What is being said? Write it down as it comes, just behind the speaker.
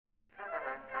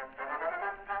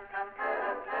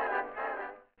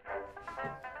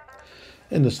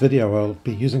In this video I'll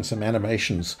be using some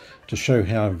animations to show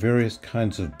how various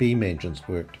kinds of beam engines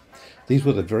worked. These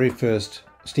were the very first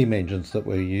steam engines that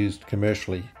were used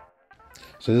commercially.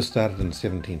 So this started in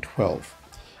 1712.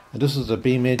 And this is a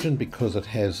beam engine because it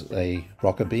has a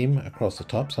rocker beam across the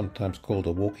top, sometimes called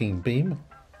a walking beam,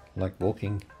 like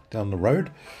walking down the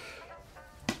road.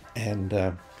 And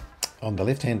on the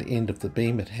left hand end of the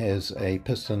beam it has a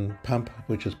piston pump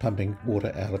which is pumping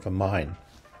water out of a mine.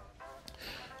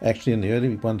 Actually, in the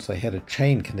early ones they had a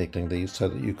chain connecting these so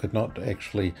that you could not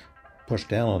actually push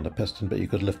down on the piston, but you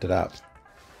could lift it up.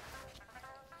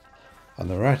 On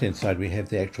the right hand side we have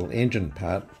the actual engine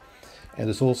part, and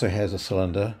this also has a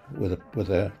cylinder with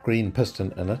a green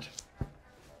piston in it.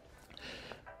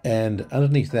 And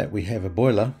underneath that we have a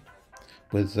boiler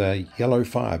with a yellow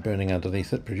fire burning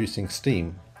underneath it, producing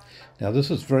steam. Now this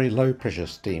is very low pressure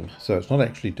steam, so it's not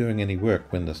actually doing any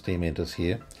work when the steam enters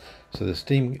here. So the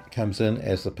steam comes in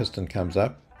as the piston comes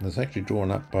up, and it's actually drawn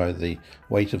up by the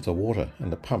weight of the water and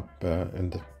the pump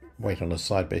and the weight on the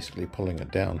side basically pulling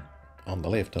it down on the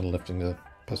left and lifting the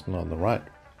piston on the right.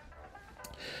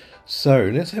 So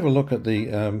let's have a look at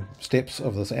the steps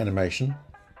of this animation.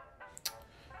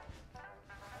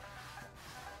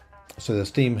 So the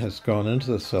steam has gone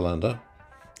into the cylinder,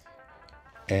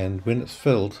 and when it's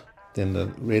filled, then the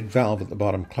red valve at the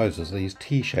bottom closes. These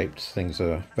T-shaped things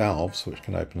are valves which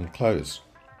can open and close.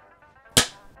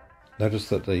 Notice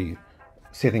that the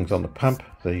settings on the pump,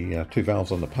 the two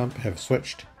valves on the pump, have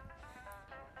switched.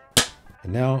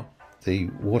 And now the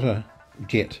water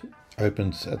jet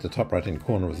opens at the top right hand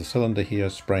corner of the cylinder here,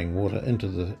 spraying water into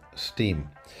the steam.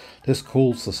 This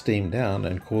cools the steam down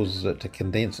and causes it to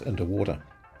condense into water.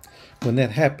 When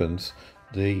that happens,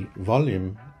 the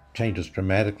volume changes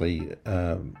dramatically.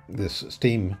 This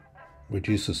steam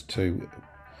reduces to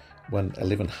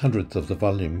 1/1100th of the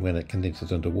volume when it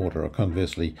condenses into water, or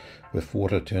conversely, if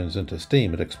water turns into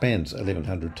steam, it expands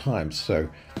 1100 times. So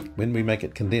when we make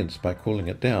it condense by cooling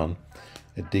it down,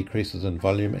 it decreases in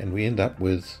volume, and we end up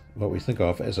with what we think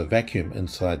of as a vacuum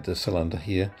inside the cylinder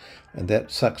here, and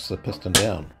that sucks the piston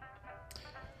down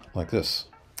like this.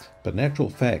 But in actual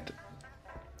fact,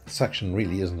 suction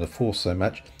really isn't a force so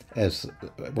much as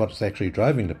what's actually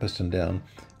driving the piston down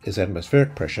is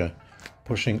atmospheric pressure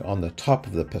pushing on the top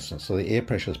of the piston. So the air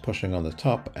pressure is pushing on the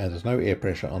top, and there's no air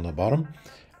pressure on the bottom,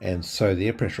 and so the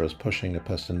air pressure is pushing the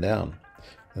piston down.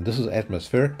 And this is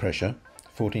atmospheric pressure,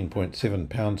 14.7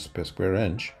 pounds per square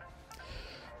inch,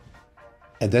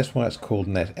 and that's why it's called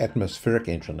an atmospheric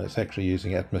engine. It's actually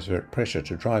using atmospheric pressure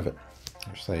to drive it,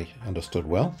 which they understood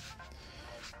well.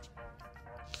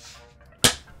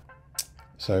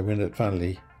 So when it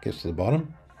finally gets to the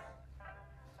bottom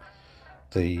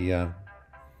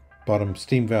bottom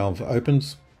steam valve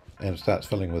opens and it starts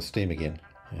filling with steam again.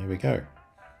 Here we go.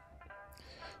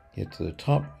 Get to the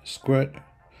top, squirt,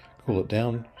 cool it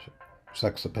down,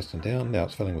 sucks the piston down. Now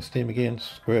it's filling with steam again,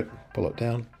 squirt, pull it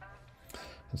down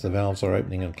as the valves are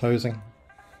opening and closing.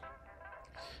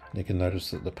 And you can notice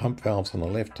that the pump valves on the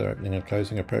left are opening and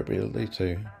closing appropriately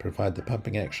to provide the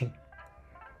pumping action.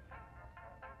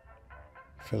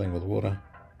 Filling with water,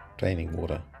 draining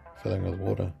water, filling with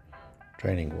water,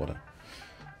 draining water.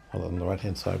 Well, on the right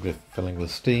hand side we're filling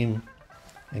with steam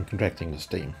and contracting the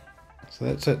steam. So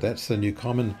that's it, that's the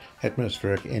Newcomen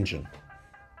atmospheric engine.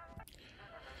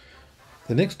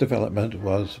 The next development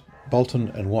was Boulton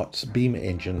and Watt's beam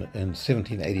engine in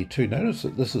 1782. Notice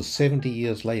that this is 70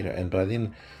 years later, and by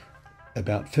then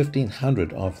about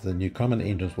 1500 of the Newcomen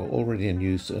engines were already in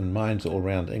use in mines all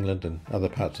around England and other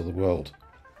parts of the world.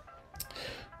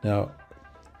 Now,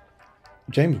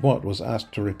 James Watt was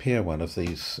asked to repair one of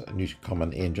these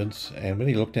Newcomen engines, and when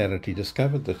he looked at it he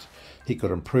discovered that he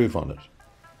could improve on it.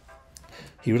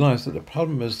 He realized that the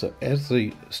problem is that as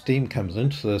the steam comes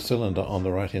into the cylinder on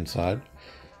the right hand side,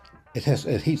 it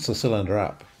heats the cylinder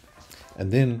up,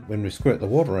 and then when we squirt the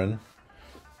water in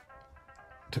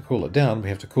to cool it down, we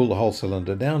have to cool the whole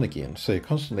cylinder down again. So you're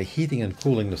constantly heating and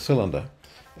cooling the cylinder,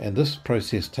 and this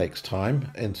process takes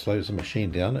time and slows the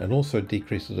machine down and also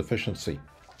decreases efficiency.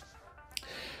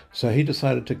 So he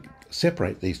decided to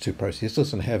separate these two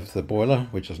processes and have the boiler,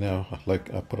 which is now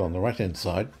put on the right hand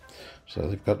side. So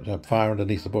they've got a fire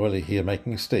underneath the boiler here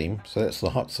making steam, so that's the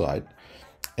hot side.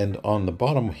 And on the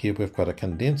bottom here we've got a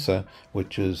condenser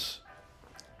which is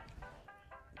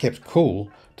kept cool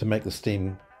to make the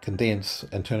steam condense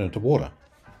and turn into water.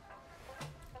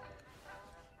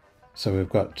 So we've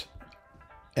got,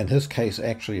 in his case,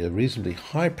 actually a reasonably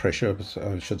high pressure,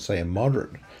 I should say a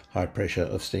moderate high pressure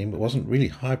of steam. It wasn't really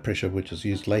high pressure, which is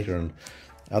used later in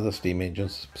other steam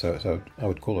engines, so I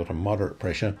would call it a moderate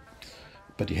pressure.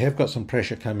 but you have got some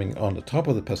pressure coming on the top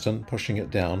of the piston, pushing it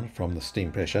down from the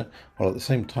steam pressure, while at the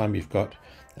same time you've got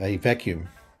a vacuum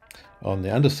on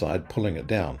the underside pulling it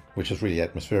down, which is really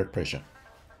atmospheric pressure.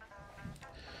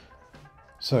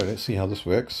 So let's see how this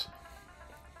works.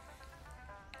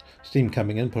 Steam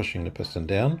coming in, pushing the piston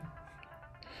down,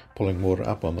 pulling water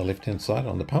up on the left hand side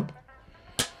on the pump,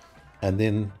 and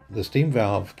then the steam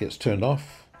valve gets turned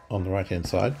off on the right hand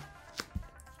side.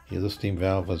 Here the steam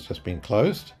valve has just been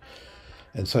closed,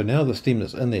 and so now the steam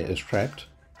that's in there is trapped.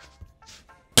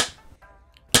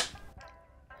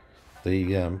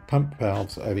 The pump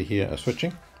valves over here are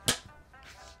switching,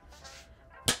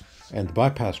 and the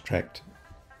bypass tract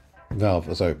valve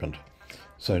is opened.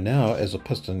 So now as the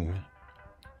piston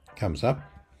comes up,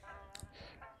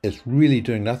 it's really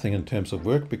doing nothing in terms of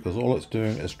work, because all it's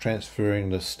doing is transferring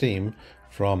the steam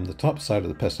from the top side of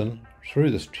the piston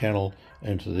through this channel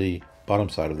into the bottom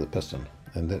side of the piston.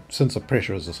 And that, since the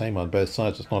pressure is the same on both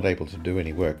sides, it's not able to do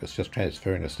any work. It's just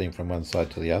transferring the steam from one side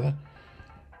to the other.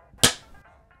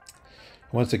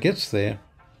 Once it gets there,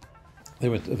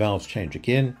 then the valves change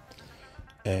again,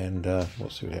 and we'll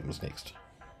see what happens next.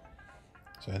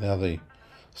 So now the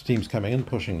steam's coming in,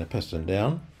 pushing the piston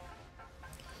down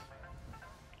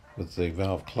with the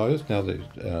valve closed. Now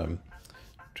the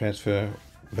transfer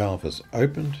valve is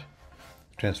opened,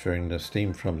 transferring the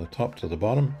steam from the top to the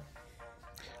bottom.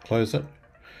 Close it,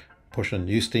 push in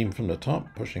new steam from the top,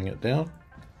 pushing it down,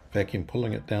 vacuum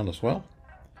pulling it down as well.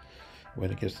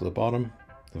 When it gets to the bottom,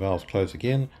 the valves close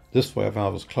again. This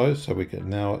valve is closed, so we can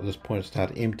now at this point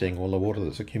start emptying all the water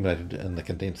that's accumulated in the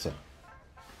condenser.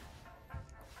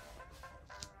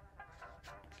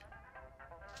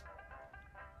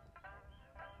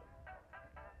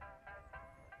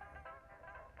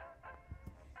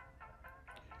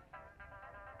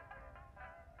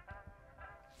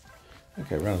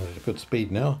 Okay, running at a good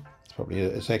speed now.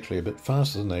 It's actually a bit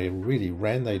faster than they really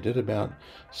ran. They did about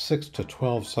 6 to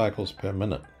 12 cycles per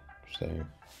minute. So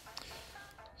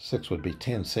 6 would be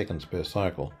 10 seconds per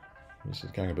cycle. This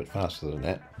is going a bit faster than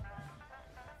that.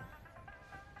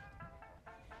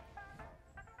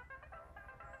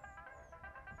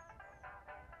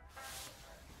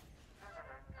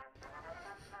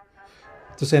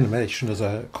 This animation is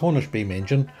a Cornish Beam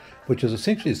engine, which is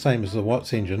essentially the same as the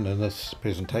Watts engine in this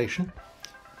presentation,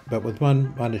 but with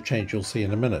one minor change you'll see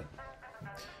in a minute.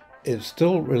 It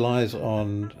still relies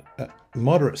on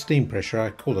moderate steam pressure. I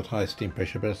call it high steam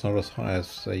pressure, but it's not as high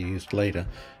as they used later.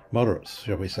 Moderate,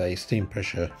 shall we say, steam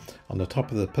pressure on the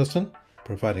top of the piston,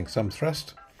 providing some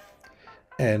thrust,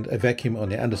 and a vacuum on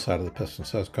the underside of the piston.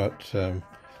 So it's got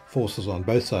forces on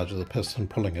both sides of the piston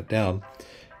pulling it down,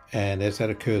 and as that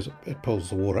occurs, it pulls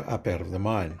the water up out of the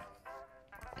mine.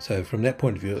 So from that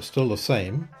point of view, it's still the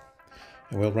same,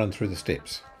 and we'll run through the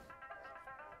steps.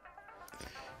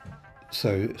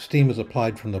 So steam is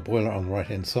applied from the boiler on the right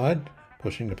hand side,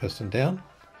 pushing the piston down,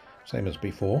 same as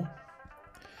before.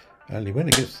 Only when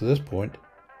it gets to this point,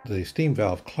 the steam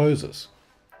valve closes,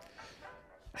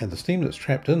 and the steam that's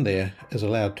trapped in there is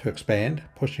allowed to expand,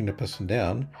 pushing the piston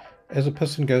down. As the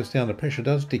piston goes down, the pressure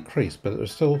does decrease, but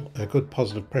there's still a good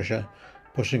positive pressure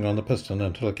pushing on the piston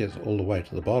until it gets all the way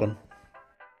to the bottom.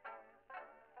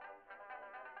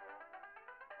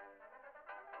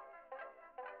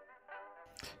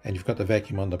 And you've got the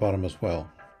vacuum on the bottom as well.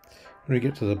 When we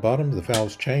get to the bottom, the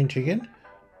valves change again.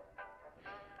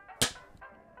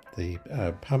 The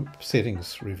pump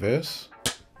settings reverse,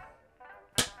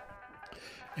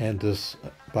 and this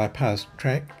bypass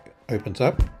track opens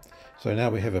up. So now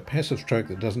we have a passive stroke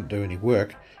that doesn't do any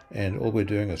work, and all we're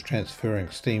doing is transferring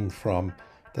steam from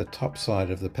the top side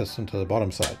of the piston to the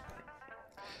bottom side.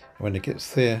 When it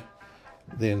gets there,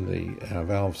 then the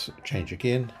valves change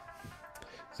again.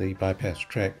 The bypass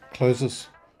track closes,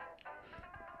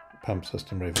 pump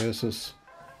system reverses,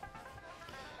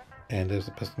 and as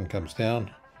the piston comes down,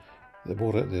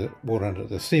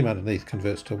 the steam underneath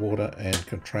converts to water and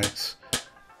contracts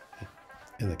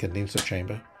in the condenser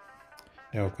chamber.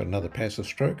 Now we've got another passive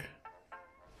stroke.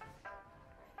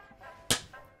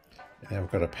 Now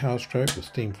we've got a power stroke with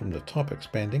steam from the top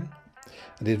expanding.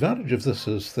 And the advantage of this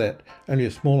is that only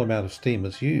a small amount of steam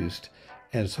is used,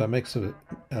 and so it makes the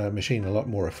machine a lot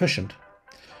more efficient.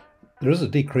 There is a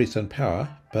decrease in power,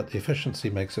 but the efficiency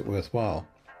makes it worthwhile.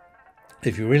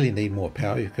 If you really need more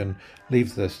power, you can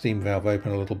leave the steam valve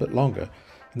open a little bit longer.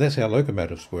 And that's how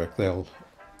locomotives work. They'll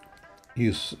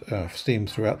use steam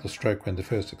throughout the stroke when they're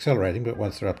first accelerating, but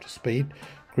once they're up to speed,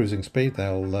 cruising speed,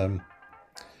 they'll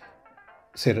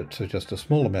set it to just a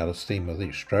small amount of steam with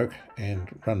each stroke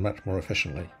and run much more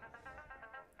efficiently.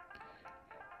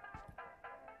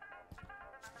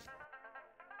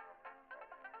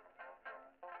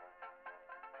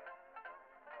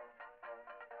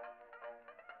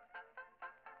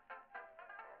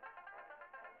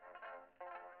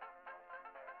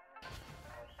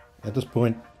 At this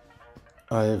point,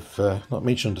 I've not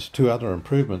mentioned two other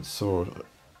improvements or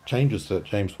changes that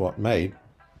James Watt made.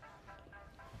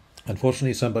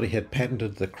 Unfortunately, somebody had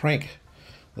patented the crank,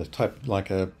 the type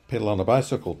like a pedal on a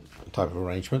bicycle type of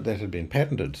arrangement that had been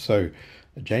patented. So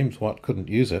James Watt couldn't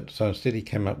use it. So instead he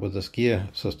came up with this gear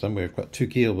system where we've got two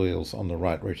gear wheels on the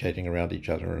right rotating around each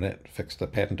other, and that fixed the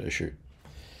patent issue.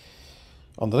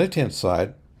 On the left-hand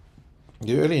side,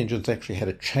 the early engines actually had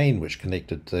a chain which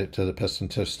connected to the piston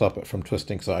to stop it from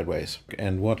twisting sideways,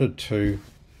 and wanted to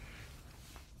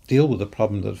deal with the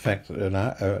problem of the fact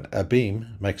that a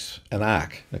beam makes an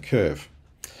arc, a curve,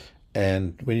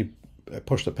 and when you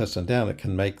push the piston down, it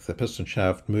can make the piston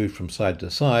shaft move from side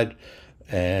to side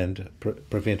and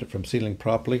prevent it from sealing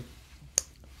properly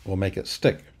or make it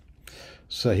stick.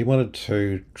 So he wanted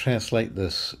to translate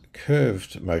this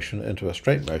curved motion into a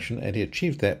straight motion, and he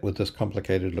achieved that with this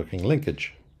complicated looking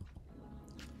linkage.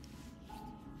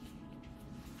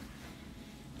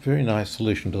 Very nice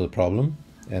solution to the problem,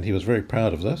 and he was very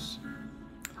proud of this.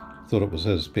 Thought it was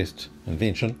his best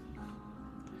invention,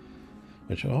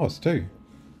 which I was too.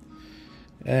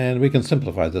 And we can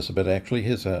simplify this a bit actually.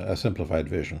 Here's a simplified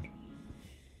version.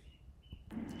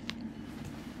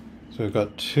 So we've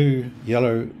got two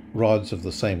yellow rods of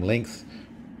the same length,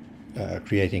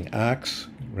 creating arcs,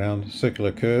 round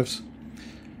circular curves,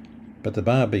 but the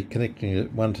bar be connecting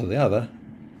one to the other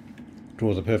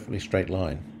draws a perfectly straight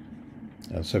line.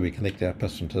 And so we connect our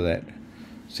piston to that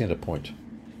center point.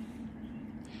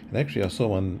 And actually I saw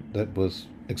one that was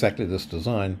exactly this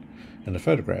design in a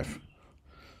photograph.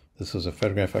 This is a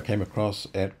photograph I came across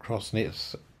at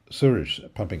Crossnet's sewage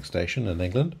pumping station in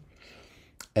England,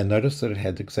 and noticed that it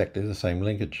had exactly the same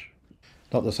linkage.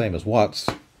 Not the same as Watt's,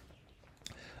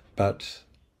 but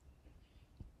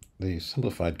the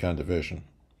simplified kind of version.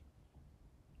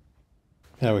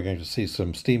 Now we're going to see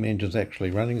some steam engines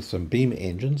actually running, some beam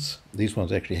engines. These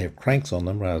ones actually have cranks on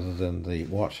them rather than the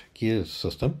Watt gear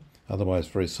system, otherwise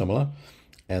very similar.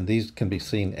 And these can be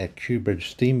seen at Kew Bridge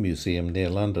Steam Museum near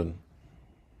London.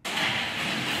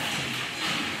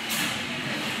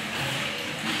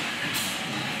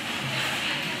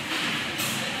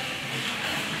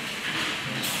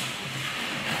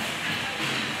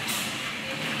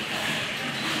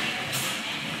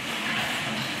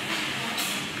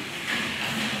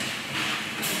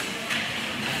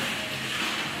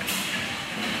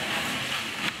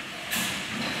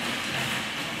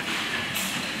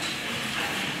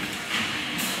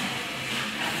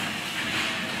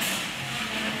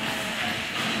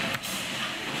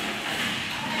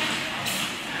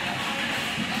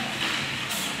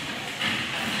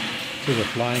 To the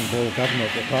flying ball governor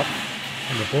at the top,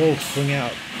 and the balls swing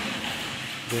out.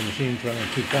 The machine's running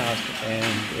too fast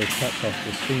and it cuts off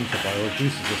the steam supply, or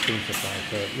reduces the steam supply,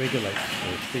 so it regulates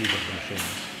the speed of the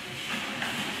machines.